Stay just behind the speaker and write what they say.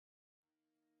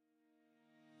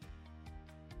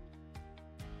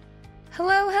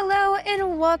Hello,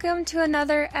 and welcome to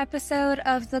another episode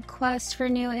of The Quest for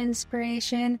New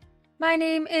Inspiration. My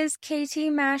name is Katie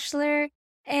Mashler,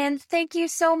 and thank you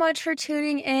so much for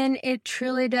tuning in. It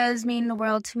truly does mean the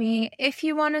world to me. If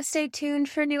you want to stay tuned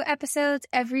for new episodes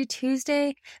every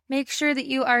Tuesday, make sure that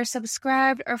you are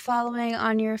subscribed or following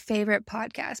on your favorite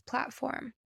podcast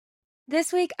platform.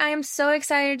 This week, I am so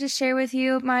excited to share with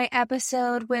you my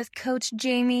episode with Coach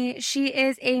Jayme. She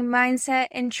is a mindset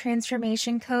and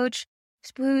transformation coach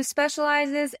who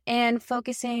specializes in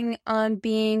focusing on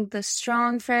being the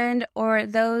strong friend or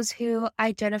those who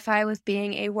identify with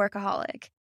being a workaholic.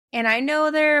 And I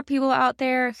know there are people out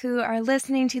there who are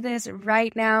listening to this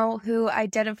right now who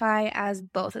identify as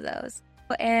both of those.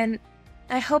 And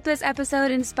I hope this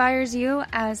episode inspires you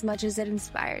as much as it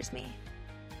inspires me.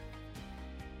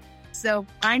 So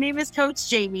my name is Coach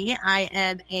Jayme. I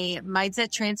am a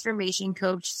mindset transformation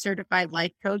coach, certified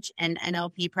life coach, and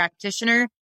NLP practitioner.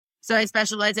 So I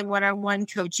specialize in one-on-one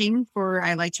coaching for,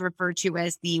 I like to refer to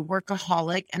as the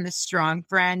workaholic and the strong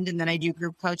friend. And then I do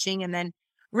group coaching and then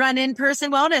run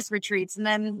in-person wellness retreats. And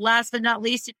then last but not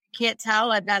least, if you can't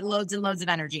tell, I've got loads and loads of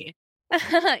energy.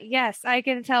 Yes, I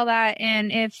can tell that.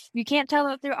 And if you can't tell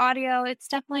it through audio, it's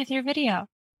definitely through video.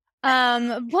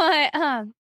 What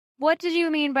did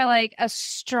you mean by like a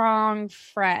strong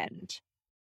friend?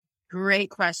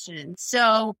 Great question.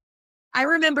 So I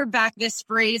remember back this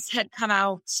phrase had come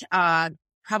out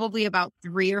probably about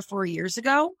 3 or 4 years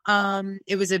ago.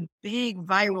 It was a big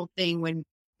viral thing when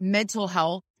mental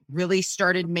health really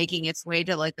started making its way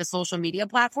to like the social media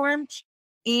platform.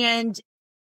 And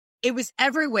it was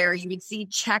everywhere. You would see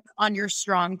check on your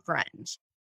strong friend.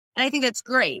 And I think that's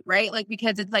great, right? Like,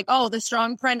 because it's like, oh, the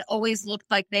strong friend always looked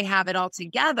like they have it all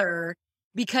together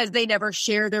because they never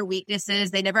share their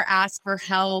weaknesses. They never ask for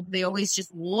help. They always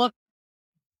just look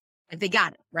like they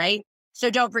got it, right? So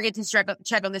don't forget to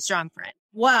check on the strong friend.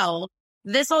 Well,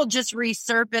 this all just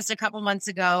resurfaced a couple months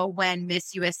ago when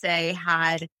Miss USA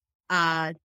had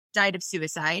died of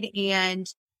suicide. And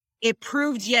it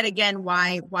proved yet again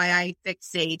why I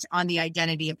fixate on the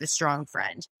identity of the strong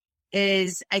friend.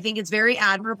 I think it's very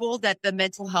admirable that the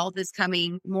mental health is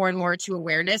coming more and more to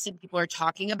awareness and people are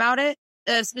talking about it,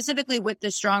 specifically with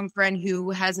the strong friend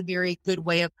who has a very good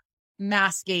way of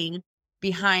masking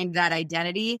behind that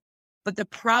identity. But the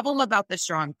problem about the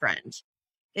strong friend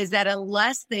is that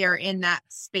unless they are in that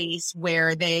space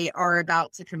where they are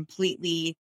about to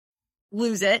completely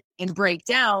lose it and break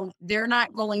down, they're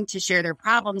not going to share their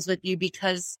problems with you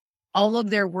because all of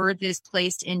their worth is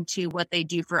placed into what they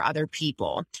do for other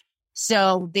people.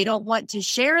 So they don't want to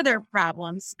share their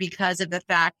problems because of the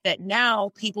fact that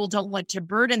now people don't want to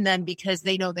burden them because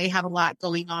they know they have a lot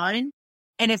going on.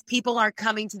 And if people aren't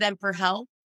coming to them for help,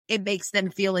 it makes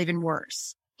them feel even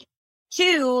worse.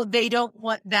 2, they don't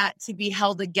want that to be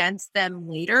held against them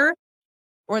later.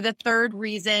 Or the third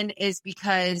reason is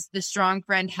because the strong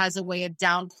friend has a way of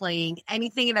downplaying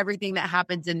anything and everything that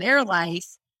happens in their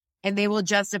life. And they will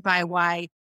justify why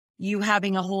you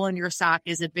having a hole in your sock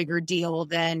is a bigger deal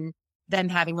than them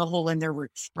having a hole in their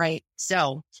roof, right?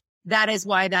 So that is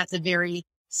why that's a very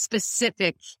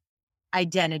specific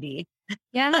identity.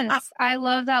 Yes, I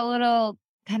love that little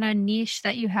kind of niche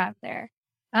that you have there.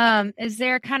 Is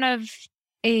there kind of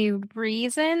a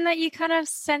reason that you kind of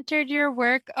centered your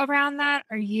work around that?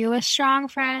 Are you a strong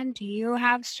friend? Do you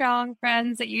have strong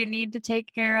friends that you need to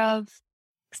take care of?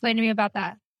 Explain to me about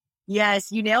that.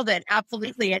 Yes, you nailed it.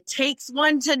 Absolutely. It takes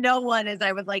one to know one, as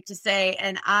I would like to say.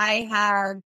 And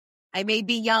I may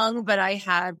be young, but I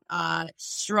have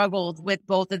struggled with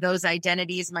both of those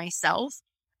identities myself.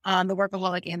 The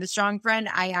workaholic and the strong friend.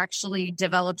 I actually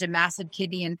developed a massive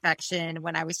kidney infection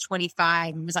when I was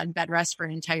 25 and was on bed rest for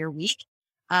an entire week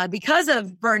because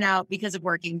of burnout, because of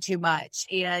working too much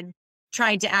and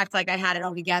trying to act like I had it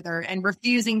all together and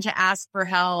refusing to ask for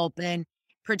help and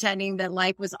pretending that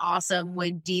life was awesome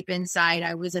when deep inside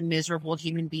I was a miserable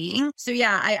human being. So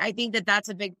yeah, I think that that's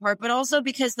a big part, but also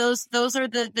because those are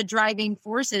the driving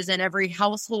forces in every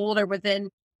household or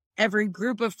within every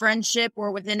group of friendship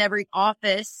or within every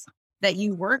office that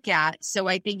you work at. So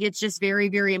I think it's just very,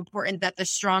 very important that the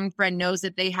strong friend knows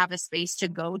that they have a space to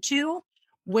go to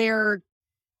where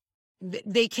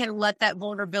they can let that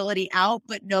vulnerability out,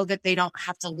 but know that they don't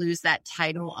have to lose that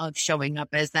title of showing up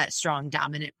as that strong,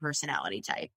 dominant personality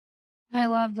type. I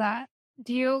love that.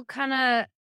 Do you kind of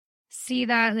see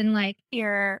that in like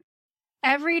your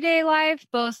everyday life,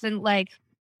 both in like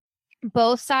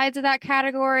both sides of that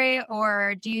category,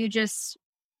 or do you just,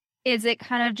 is it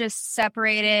kind of just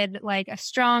separated like a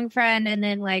strong friend and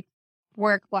then like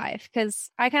work life? Because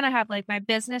I kind of have like my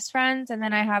business friends and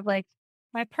then I have like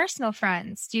my personal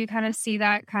friends. Do you kind of see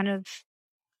that kind of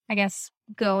I guess,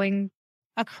 going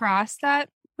across that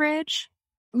bridge?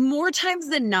 More times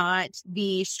than not,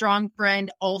 the strong friend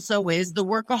also is the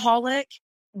workaholic,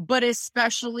 but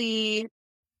especially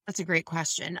that's a great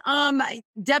question.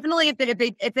 Definitely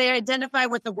if they identify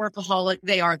with the workaholic,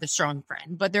 they are the strong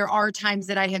friend. But there are times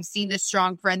that I have seen the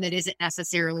strong friend that isn't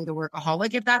necessarily the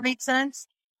workaholic, if that makes sense.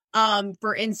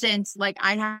 For instance, like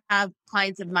I have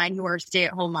clients of mine who are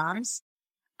stay-at-home moms,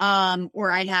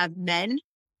 or I have men.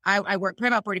 I work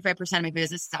probably about 45% of my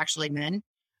business is actually men.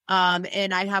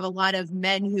 And I have a lot of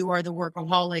men who are the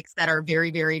workaholics that are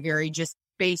very, very, very just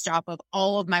based off of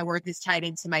all of my work is tied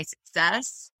into my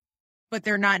success, but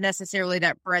they're not necessarily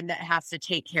that friend that has to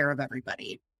take care of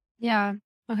everybody. Yeah.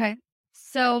 Okay.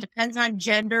 So Depends on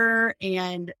gender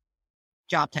and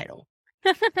job title.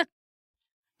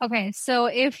 okay, so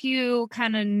if you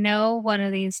kind of know one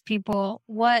of these people,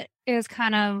 what's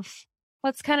kind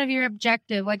of your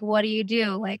objective? Like, what do you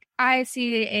do? Like, I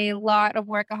see a lot of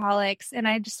workaholics and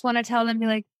I just want to tell them, be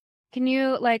like, can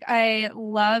you, like, I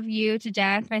love you to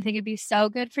death. And I think it'd be so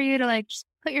good for you to like just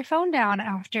put your phone down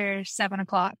after 7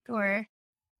 o'clock or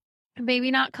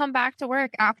maybe not come back to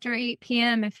work after 8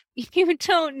 p.m. if you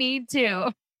don't need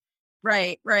to.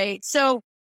 Right, right. So,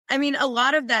 I mean, a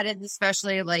lot of that is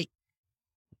especially like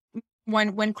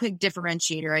one quick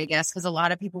differentiator, I guess, because a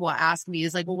lot of people will ask me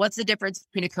is like, well, what's the difference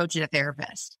between a coach and a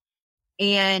therapist?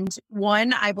 And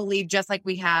one, I believe just like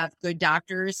we have good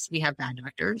doctors, we have bad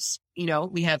doctors,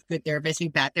 we have good therapists, we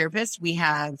have bad therapists, we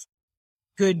have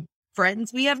good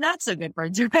friends, we have not so good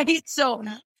friends, right? So,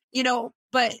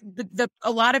 but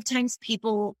a lot of times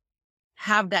people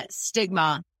have that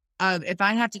stigma of if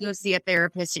I have to go see a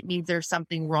therapist, it means there's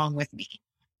something wrong with me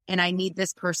and I need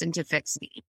this person to fix me.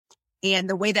 And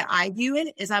the way that I view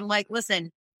it is I'm like,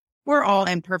 listen, we're all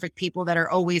imperfect people that are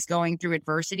always going through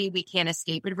adversity. We can't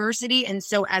escape adversity. And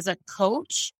so as a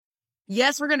coach,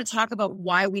 yes, we're going to talk about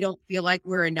why we don't feel like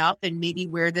we're enough and maybe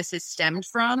where this is stemmed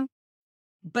from.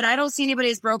 But I don't see anybody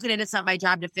as broken and it's not my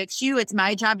job to fix you. It's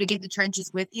my job to get the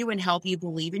trenches with you and help you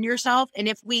believe in yourself. And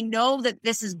if we know that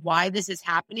this is why this is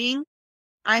happening,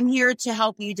 I'm here to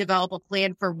help you develop a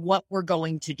plan for what we're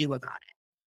going to do about it.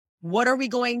 What are we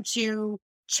going to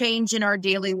change in our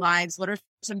daily lives? What are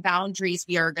some boundaries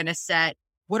we are going to set?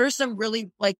 What are some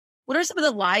what are some of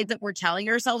the lies that we're telling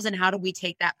ourselves and how do we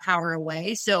take that power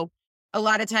away? So a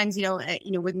lot of times,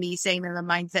 with me saying that the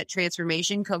mindset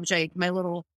transformation coach, my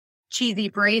little cheesy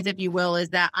phrase, if you will, is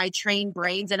that I train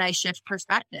brains and I shift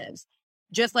perspectives.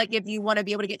 Just like if you want to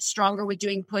be able to get stronger with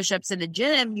doing push-ups in the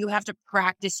gym, you have to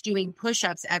practice doing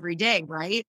push-ups every day,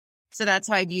 right? So that's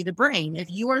how I view the brain.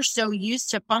 If you are so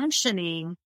used to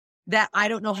functioning that I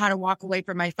don't know how to walk away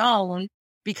from my phone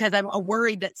because I'm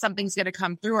worried that something's going to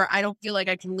come through, or I don't feel like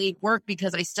I can leave work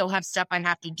because I still have stuff I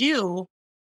have to do.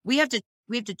 We have to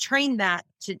train that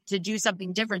to do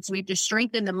something different. So we have to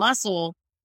strengthen the muscle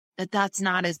that's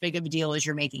not as big of a deal as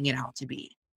you're making it out to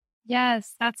be.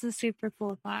 Yes, that's a super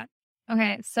cool thought.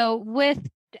 Okay, so with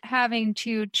having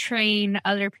to train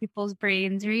other people's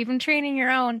brains or even training your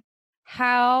own,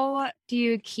 how do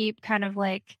you keep kind of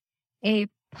like a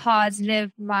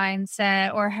positive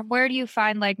mindset, or where do you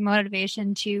find like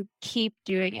motivation to keep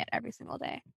doing it every single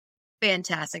day?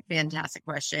 Fantastic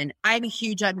question. I'm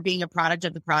huge on being a product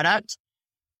of the product.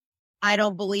 I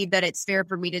don't believe that it's fair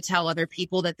for me to tell other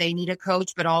people that they need a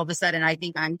coach, but all of a sudden I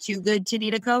think I'm too good to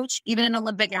need a coach. Even an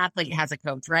Olympic athlete has a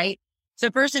coach, right?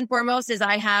 So first and foremost is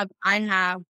I have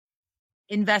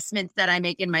investments that I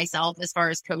make in myself as far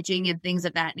as coaching and things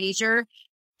of that nature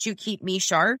to keep me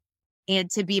sharp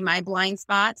and to be my blind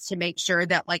spots, to make sure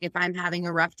that like if I'm having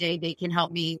a rough day, they can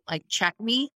help me like check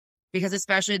me. Because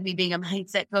especially with me being a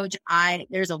mindset coach,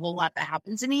 there's a whole lot that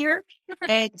happens in here.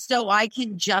 And so I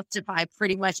can justify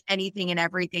pretty much anything and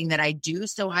everything that I do.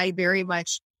 So I very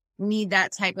much need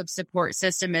that type of support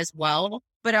system as well.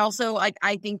 But also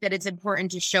I think that it's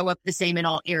important to show up the same in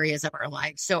all areas of our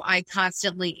lives. So I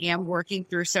constantly am working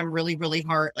through some really, really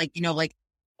hard,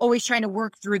 always trying to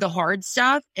work through the hard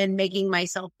stuff and making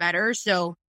myself better.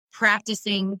 So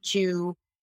practicing to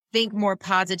think more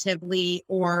positively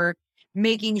or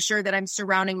making sure that I'm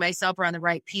surrounding myself around the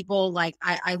right people. Like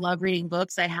I love reading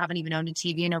books. I haven't even owned a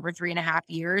TV in over 3.5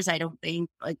 years. I don't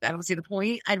see the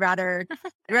point. I'd rather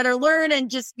learn and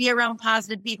just be around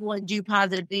positive people and do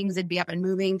positive things and be up and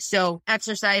moving. So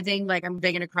exercising, like I'm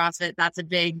big into CrossFit. That's a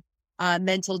big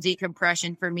mental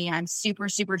decompression for me. I'm super,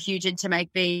 super huge into my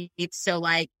faith. So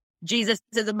like Jesus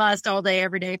is a must all day,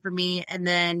 every day for me. And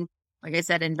then, like I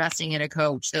said, investing in a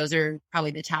coach. Those are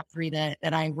probably the top three that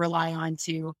I rely on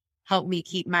to help me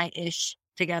keep my ish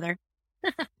together.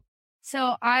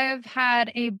 So I've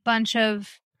had a bunch of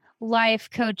life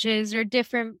coaches or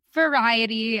different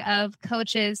variety of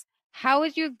coaches, how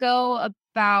would you go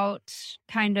about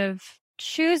kind of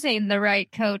choosing the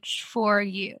right coach for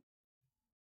you?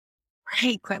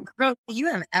 Great, Bro,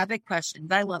 you have epic questions.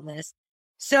 I love this.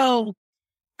 So,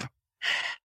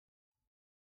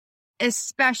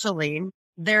 especially,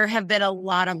 there have been a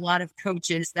lot of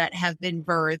coaches that have been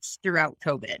birthed throughout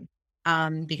COVID,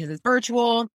 because it's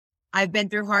virtual. I've been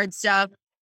through hard stuff.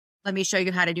 Let me show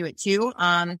you how to do it too.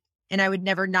 And I would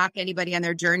never knock anybody on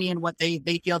their journey and what they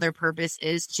feel their purpose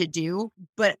is to do.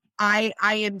 But I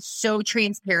am so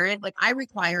transparent. Like, I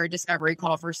require a discovery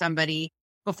call for somebody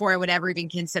before I would ever even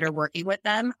consider working with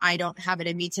them. I don't have it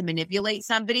in me to manipulate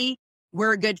somebody.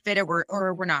 We're a good fit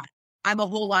or we're not. I'm a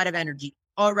whole lot of energy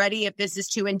already. If this is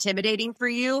too intimidating for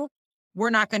you, we're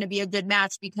not going to be a good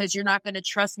match, because you're not going to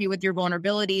trust me with your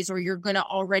vulnerabilities, or you're going to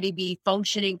already be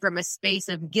functioning from a space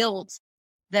of guilt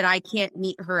that I can't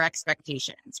meet her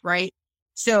expectations, right?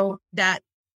 So that,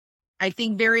 I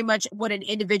think very much what an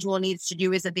individual needs to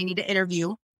do is that they need to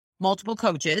interview multiple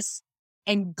coaches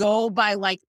and go by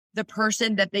like the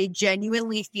person that they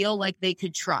genuinely feel like they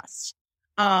could trust.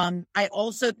 I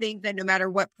also think that no matter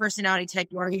what personality type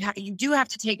you are, you do have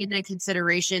to take into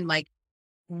consideration like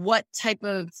what type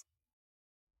of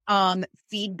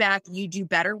feedback you do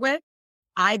better with.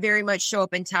 I very much show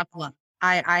up in tough love.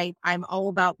 I'm all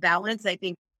about balance. I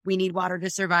think we need water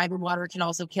to survive, and water can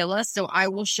also kill us. So I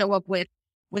will show up with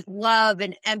love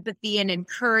and empathy and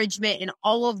encouragement and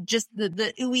all of just the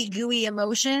ooey gooey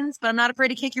emotions, but I'm not afraid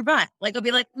to kick your butt. Like, I'll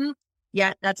be like,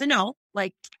 yeah, that's a no.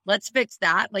 Like, let's fix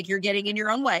that. Like, you're getting in your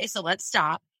own way. So let's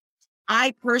stop.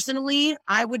 I personally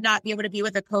would not be able to be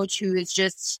with a coach who is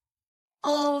just,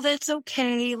 oh, that's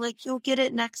okay. Like, you'll get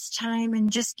it next time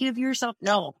and just give yourself.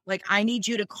 No, like, I need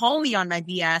you to call me on my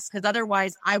BS, because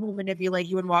otherwise I will manipulate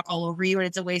you and walk all over you. And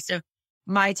it's a waste of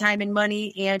my time and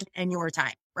money and your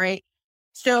time. Right.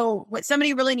 So what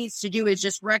somebody really needs to do is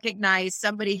just recognize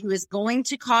somebody who is going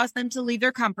to cause them to leave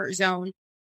their comfort zone,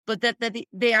 but that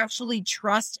they actually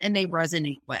trust and they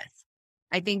resonate with.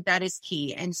 I think that is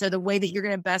key. And so the way that you're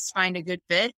going to best find a good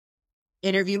fit,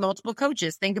 interview multiple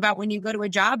coaches. Think about when you go to a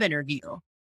job interview.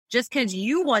 Just because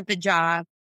you want the job,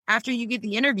 after you get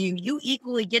the interview, you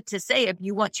equally get to say if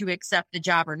you want to accept the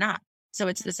job or not. So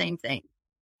it's the same thing.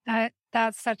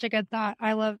 That's such a good thought.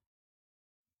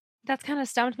 That's kind of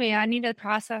stumped me. I need to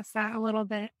process that a little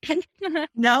bit.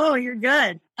 No, you're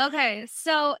good. Okay.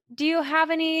 So do you have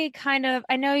any kind of,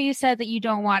 I know you said that you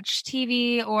don't watch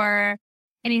TV or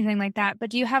anything like that,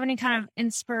 but do you have any kind of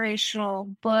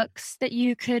inspirational books that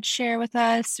you could share with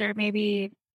us, or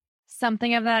maybe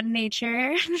something of that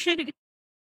nature?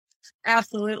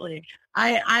 Absolutely.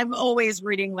 I'm always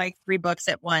reading like 3 books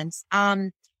at once.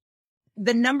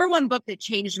 The number one book that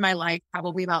changed my life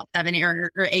probably about 7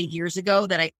 or 8 years ago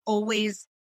that I always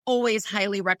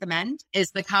highly recommend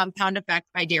is The Compound Effect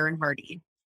by Darren Hardy.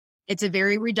 It's a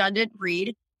very redundant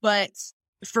read, but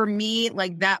for me,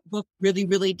 like, that book really,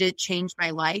 really did change my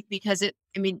life, because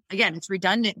again, it's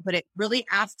redundant, but it really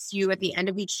asks you at the end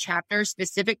of each chapter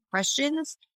specific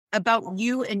questions about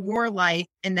you and your life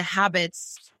and the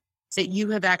habits that you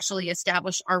have actually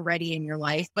established already in your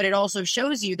life. But it also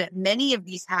shows you that many of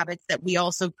these habits that we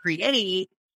also create,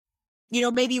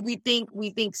 maybe we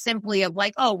think simply of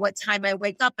like, oh, what time I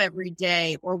wake up every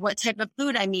day, or what type of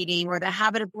food I'm eating, or the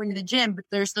habit of going to the gym. But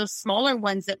there's those smaller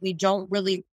ones that we don't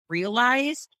really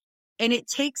realize. And it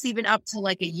takes even up to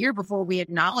like a year before we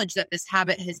acknowledge that this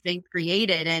habit has been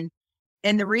created.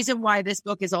 And the reason why this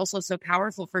book is also so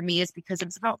powerful for me is because it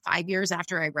was about 5 years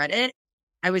after I read it.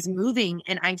 I was moving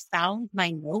and I found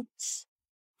my notes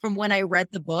from when I read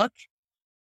the book.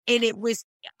 And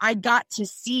I got to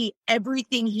see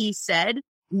everything he said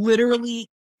literally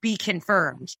be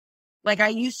confirmed. Like, I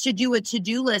used to do a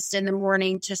to-do list in the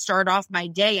morning to start off my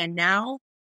day, and now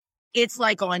it's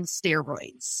like on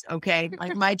steroids. Okay.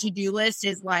 Like, my to-do list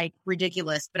is like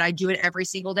ridiculous, but I do it every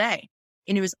single day.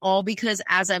 And it was all because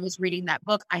as I was reading that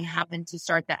book, I happened to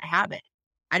start that habit.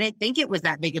 I didn't think it was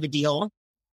that big of a deal.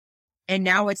 And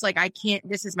now it's like,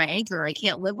 this is my anchor. I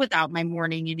can't live without my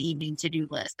morning and evening to-do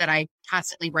list that I'm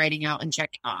constantly writing out and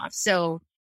checking off. So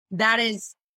that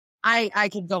is, I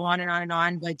could go on and on and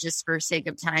on, but just for sake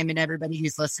of time and everybody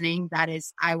who's listening,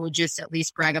 I will just at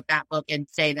least brag up that book and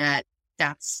say that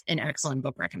that's an excellent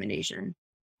book recommendation.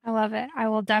 I love it. I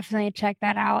will definitely check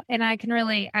that out. And I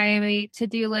am a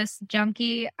to-do list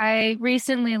junkie. I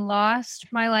recently lost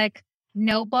my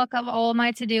notebook of all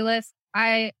my to-do lists.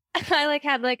 I had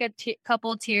a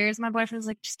couple tears. My boyfriend was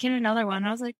like, just get another one.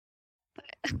 I was like,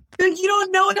 You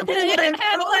don't know what I wrote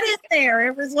it there.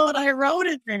 It was what I wrote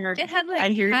it there. It had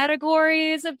like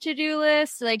categories of to-do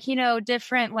lists, like,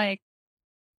 different like,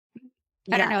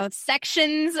 I don't know,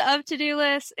 sections of to-do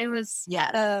lists. It was,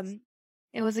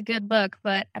 it was a good book,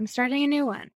 but I'm starting a new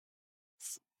one.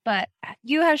 But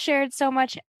you have shared so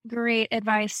much great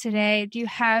advice today. Do you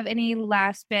have any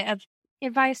last bit of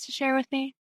advice to share with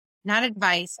me? Not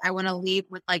advice. I want to leave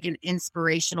with like an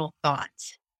inspirational thought.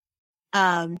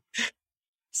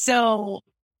 So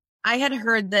I had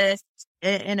heard this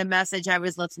in a message I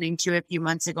was listening to a few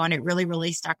months ago, and it really,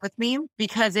 really stuck with me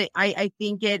because I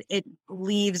think it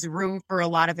leaves room for a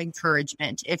lot of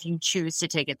encouragement if you choose to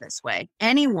take it this way.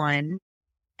 Anyone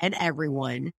and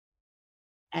everyone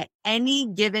at any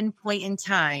given point in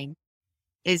time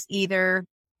is either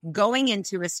going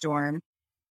into a storm,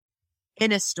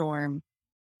 in a storm,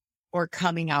 or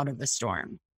coming out of a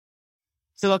storm.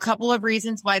 So a couple of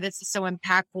reasons why this is so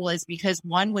impactful is because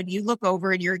one, when you look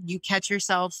over and you catch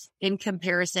yourself in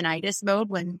comparisonitis mode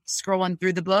when scrolling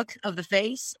through the book of the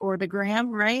face or the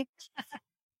gram, right?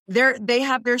 They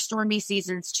have their stormy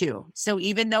seasons too. So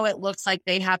even though it looks like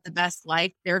they have the best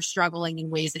life, they're struggling in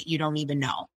ways that you don't even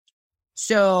know.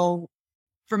 So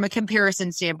from a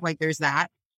comparison standpoint, there's that.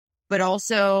 But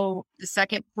also the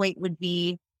second point would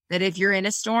be that if you're in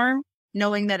a storm,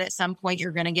 knowing that at some point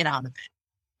you're going to get out of it.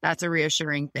 That's a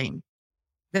reassuring thing.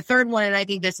 The third one, and I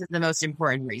think this is the most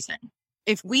important reason.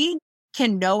 If we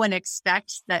can know and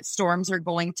expect that storms are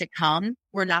going to come,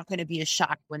 we're not going to be as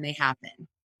shocked when they happen,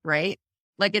 right?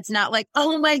 Like, it's not like,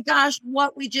 oh my gosh,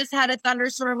 what? We just had a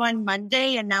thunderstorm on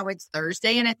Monday and now it's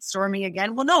Thursday and it's storming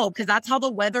again. Well, no, because that's how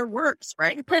the weather works,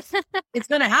 right? It's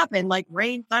going to happen, like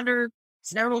rain, thunder,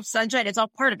 snow, sunshine. It's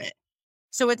all part of it.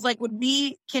 So it's like when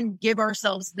we can give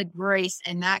ourselves the grace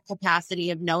and that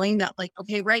capacity of knowing that, like,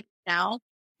 okay, right now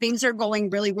things are going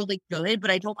really, really good,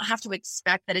 but I don't have to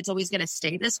expect that it's always going to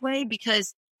stay this way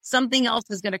because something else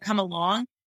is going to come along.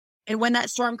 And when that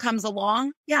storm comes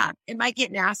along, yeah, it might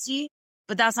get nasty,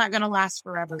 but that's not going to last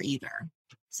forever either.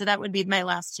 So that would be my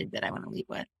last tidbit I want to leave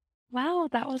with. Wow,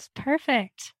 that was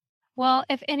perfect. Well,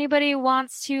 if anybody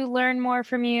wants to learn more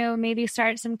from you, maybe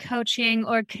start some coaching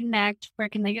or connect, where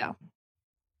can they go?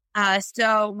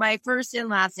 So my first and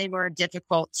last name are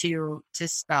difficult to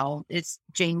spell. It's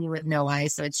Jayme with no I,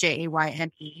 so it's Jayme.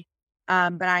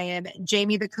 But I am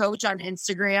Jayme the Coach on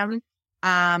Instagram.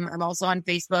 I'm also on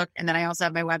Facebook, and then I also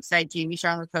have my website,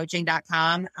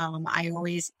 JaymeCharlotteCoaching.com. I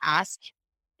always ask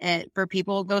for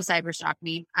people, go cyberstalk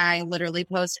me. I literally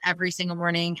post every single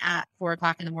morning at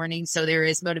 4:00 in the morning. So there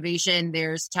is motivation,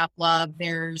 there's tough love,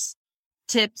 there's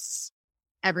tips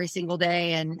every single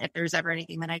day. And if there's ever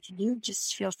anything that I can do,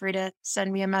 just feel free to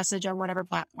send me a message on whatever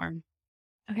platform.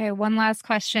 Okay, one last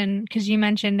question, because you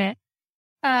mentioned it.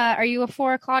 Are you a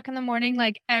 4:00 in the morning,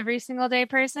 like every single day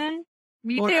person?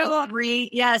 Me too.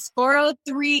 Yes,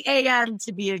 4:03 a.m.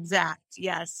 to be exact.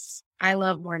 Yes, I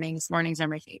love mornings. Mornings are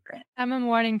my favorite. I'm a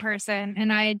morning person,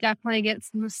 and I definitely get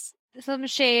some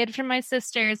shade from my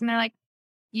sisters, and they're like,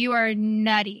 "You are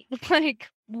nutty." Like,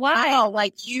 why? Wow,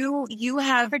 like you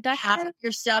have half of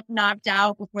your stuff knocked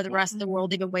out before the rest of the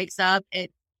world even wakes up.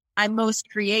 I'm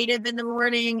most creative in the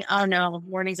morning. Oh no,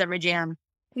 mornings are my jam.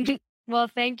 Well,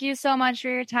 thank you so much for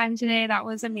your time today. That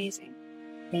was amazing.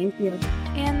 Thank you.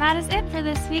 And that is it for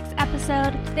this week's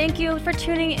episode. Thank you for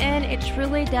tuning in. It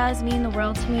truly does mean the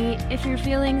world to me. If you're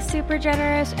feeling super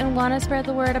generous and want to spread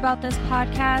the word about this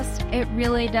podcast, it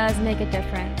really does make a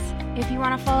difference. If you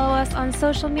want to follow us on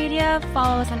social media,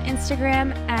 follow us on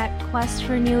Instagram at Quest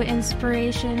for New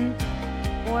Inspiration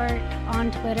or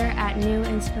on Twitter at New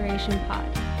Inspiration Pod.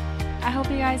 I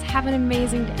hope you guys have an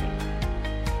amazing day.